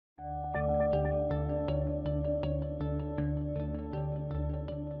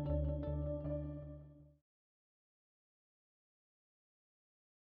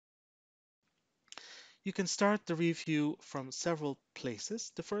You can start the review from several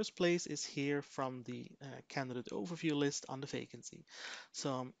places. The first place is here from the candidate overview list on the vacancy.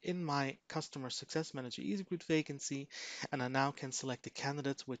 So I'm in my Customer Success Manager EasyCruit vacancy, and I now can select the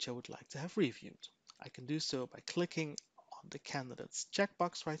candidate which I would like to have reviewed. I can do so by clicking on the candidate's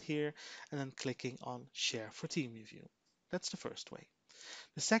checkbox right here and then clicking on Share for Team Review. That's the first way.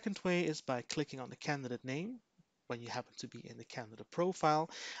 The second way is by clicking on the candidate name. When you happen to be in the candidate profile,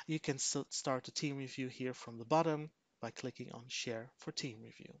 you can start the team review here from the bottom by clicking on Share for Team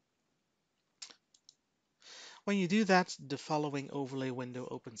Review. When you do that, the following overlay window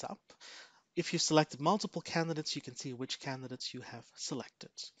opens up. If you selected multiple candidates, you can see which candidates you have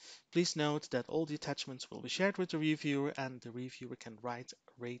selected. Please note that all the attachments will be shared with the reviewer, and the reviewer can write,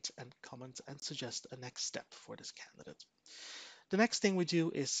 rate, and comment and suggest a next step for this candidate. The next thing we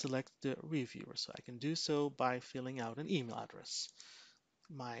do is select the reviewer. So I can do so by filling out an email address.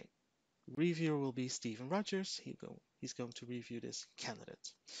 My reviewer will be Stephen Rogers. He's going to review this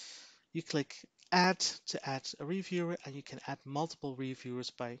candidate. You click Add to add a reviewer, and you can add multiple reviewers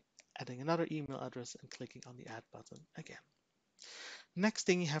by adding another email address and clicking on the Add button again. Next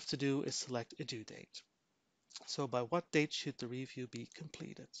thing you have to do is select a due date. So by what date should the review be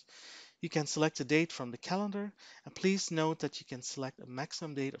completed? You can select a date from the calendar, and please note that you can select a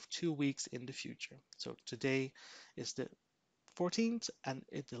maximum date of 2 weeks in the future. So today is the 14th, and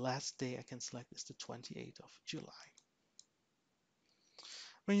the last day I can select is the 28th of July.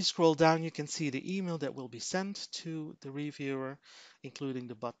 When you scroll down, you can see the email that will be sent to the reviewer, including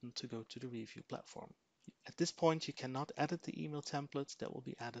the button to go to the review platform. At this point, you cannot edit the email templates that will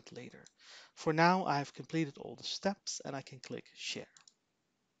be added later. For now, I have completed all the steps and I can click Share.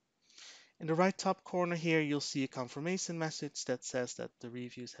 In the right top corner here, you'll see a confirmation message that says that the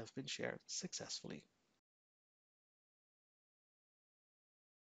reviews have been shared successfully.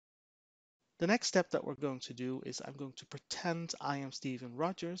 The next step that we're going to do is I'm going to pretend I am Stephen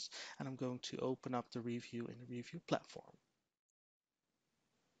Rogers, and I'm going to open up the review in the review platform.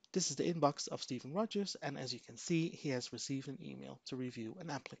 This is the inbox of Stephen Rogers, and as you can see, he has received an email to review an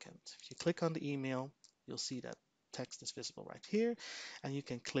applicant. If you click on the email, you'll see that text is visible right here, and you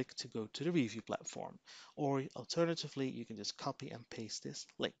can click to go to the review platform. Or alternatively, you can just copy and paste this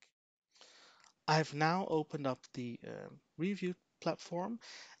link. I've now opened up the review platform,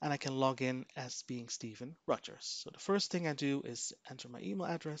 and I can log in as being Stephen Rogers. So the first thing I do is enter my email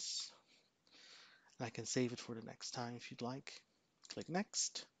address, and I can save it for the next time if you'd like. Click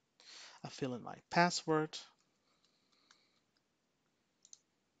Next. I fill in my password,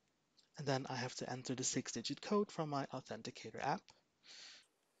 and then I have to enter the 6-digit code from my Authenticator app.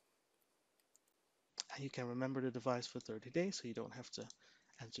 And you can remember the device for 30 days, so you don't have to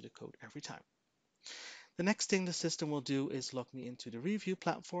enter the code every time. The next thing the system will do is log me into the review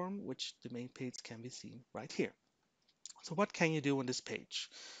platform, which the main page can be seen right here. So what can you do on this page?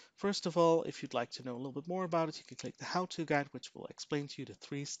 First of all, if you'd like to know a little bit more about it, you can click the how-to guide, which will explain to you the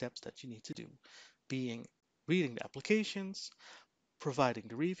 3 steps that you need to do, being reading the applications, providing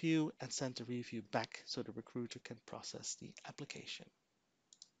the review, and send the review back so the recruiter can process the application.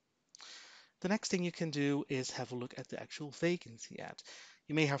 The next thing you can do is have a look at the actual vacancy ad.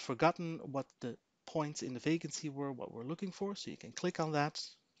 You may have forgotten what the points in the vacancy were, what we're looking for, so you can click on that,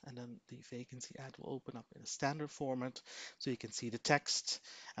 and then the vacancy ad will open up in a standard format so you can see the text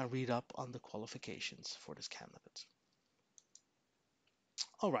and read up on the qualifications for this candidate.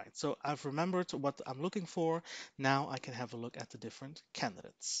 All right, so I've remembered what I'm looking for. Now I can have a look at the different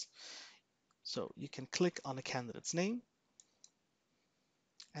candidates. So you can click on the candidate's name,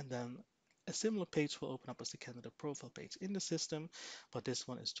 and then a similar page will open up as the candidate profile page in the system, but this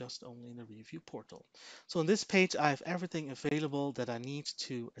one is just only in the review portal. So on this page, I have everything available that I need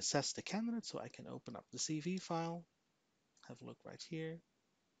to assess the candidate. So I can open up the CV file, have a look right here.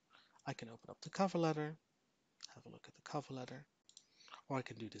 I can open up the cover letter, have a look at the cover letter, or I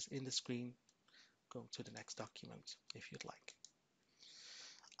can do this in the screen, go to the next document if you'd like.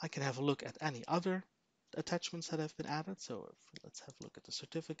 I can have a look at any other attachments that have been added. So let's have a look at the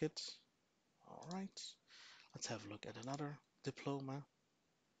certificate. All right, let's have a look at another diploma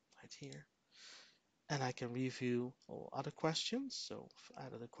right here. And I can review all other questions. So if I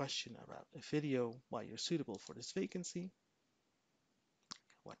added a question about a video, why you're suitable for this vacancy,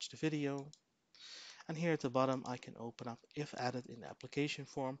 watch the video. And here at the bottom, I can open up, if added in the application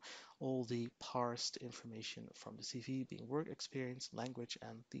form, all the parsed information from the CV, being work experience, language,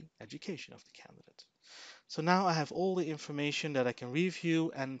 and the education of the candidate. So now I have all the information that I can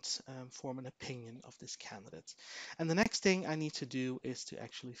review and form an opinion of this candidate. And the next thing I need to do is to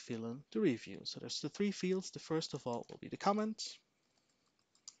actually fill in the review. So there's the 3 fields. The first of all will be the comment.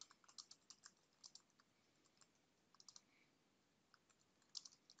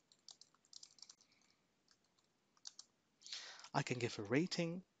 I can give a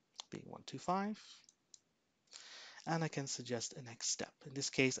rating being 1 to 5, and I can suggest a next step. In this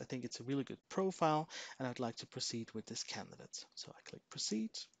case, I think it's a really good profile, and I'd like to proceed with this candidate. So I click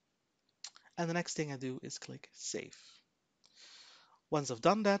proceed, and the next thing I do is click save. Once I've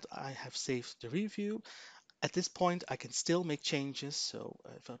done that, I have saved the review. At this point, I can still make changes. So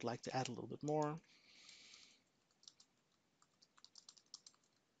if I'd like to add a little bit more,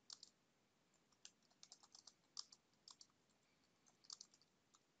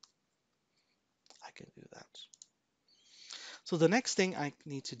 I can do that. So the next thing I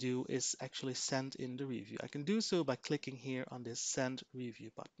need to do is actually send in the review. I can do so by clicking here on this send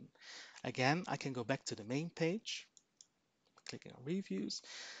review button. Again, I can go back to the main page, clicking on reviews,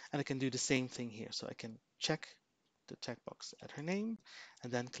 and I can do the same thing here. So I can check the checkbox at her name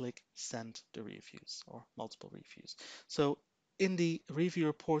and then click send the reviews or multiple reviews. So in the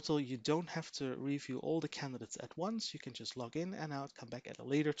reviewer portal, you don't have to review all the candidates at once. You can just log in and out, come back at a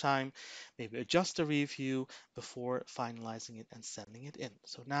later time, maybe adjust the review before finalizing it and sending it in.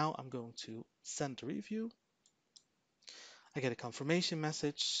 So now I'm going to send the review. I get a confirmation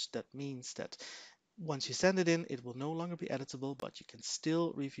message. That means that once you send it in, it will no longer be editable, but you can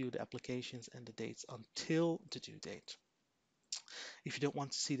still review the applications and the dates until the due date. If you don't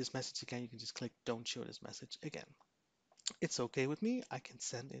want to see this message again, you can just click don't show this message again. It's okay with me. I can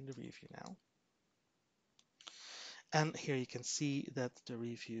send in the review now. And here you can see that the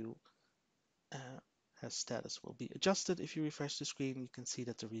review has status will be adjusted. If you refresh the screen, you can see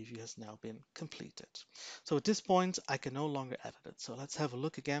that the review has now been completed. So at this point, I can no longer edit it. So let's have a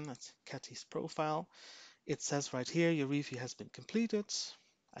look again at Kathy's profile. It says right here, your review has been completed.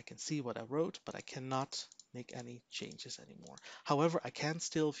 I can see what I wrote, but I cannot make any changes anymore. However, I can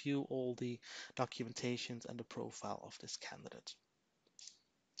still view all the documentations and the profile of this candidate.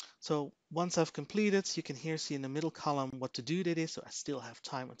 So once I've completed, you can here see in the middle column what the due date is. So I still have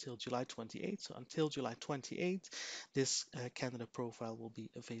time until July 28th. So until July 28th, this candidate profile will be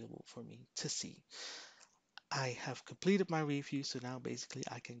available for me to see. I have completed my review, so now basically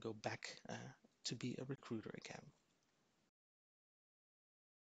I can go back to be a recruiter again.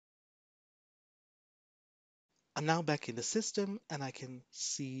 I'm now back in the system and I can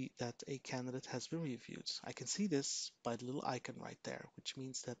see that a candidate has been reviewed. I can see this by the little icon right there, which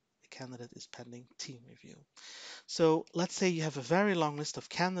means that the candidate is pending team review. So let's say you have a very long list of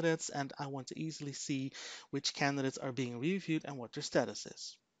candidates and I want to easily see which candidates are being reviewed and what their status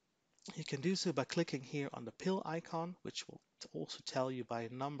is. You can do so by clicking here on the pill icon, which will also tell you by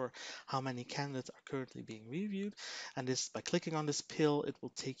a number how many candidates are currently being reviewed. And this, by clicking on this pill, it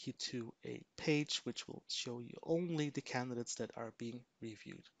will take you to a page which will show you only the candidates that are being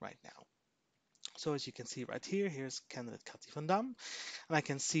reviewed right now. So as you can see right here, here's candidate Cathy van Dam, and I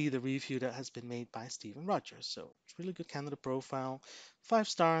can see the review that has been made by Stephen Rogers. So it's really good candidate profile, 5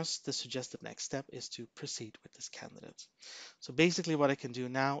 stars. The suggested next step is to proceed with this candidate. So basically what I can do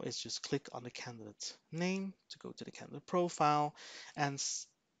now is just click on the candidate name to go to the candidate profile and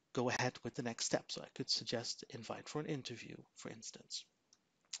go ahead with the next step. So I could suggest invite for an interview, for instance.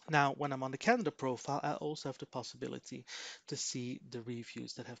 Now, when I'm on the candidate profile, I also have the possibility to see the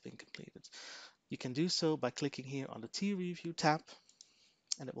reviews that have been completed. You can do so by clicking here on the T review tab,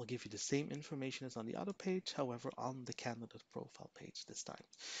 and it will give you the same information as on the other page, however, on the candidate profile page this time.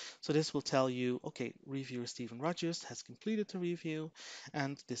 So this will tell you, okay, reviewer Stephen Rogers has completed the review,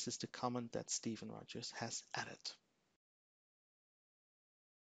 and this is the comment that Stephen Rogers has added.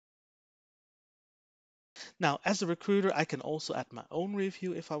 Now, as a recruiter, I can also add my own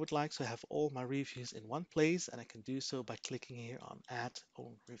review if I would like, so I have all my reviews in one place, and I can do so by clicking here on Add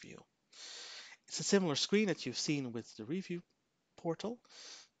Own Review. It's a similar screen that you've seen with the review portal.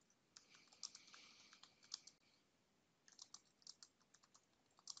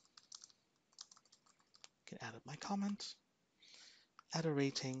 I can add my comment, add a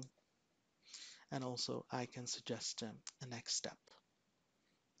rating, and also I can suggest a next step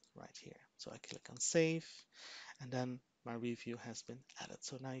right here. So I click on save, and then my review has been added.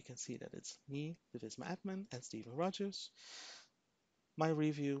 So now you can see that it's me, the Visma admin, and Stephen Rogers, my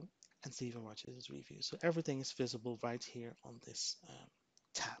review, and Stephen Rogers' review. So everything is visible right here on this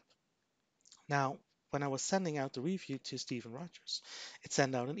tab. Now, when I was sending out the review to Stephen Rogers, it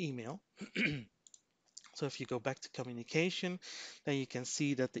sent out an email. So if you go back to communication, then you can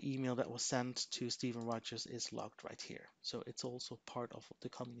see that the email that was sent to Stephen Rogers is logged right here. So it's also part of the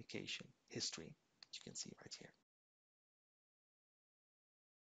communication history, you can see right here.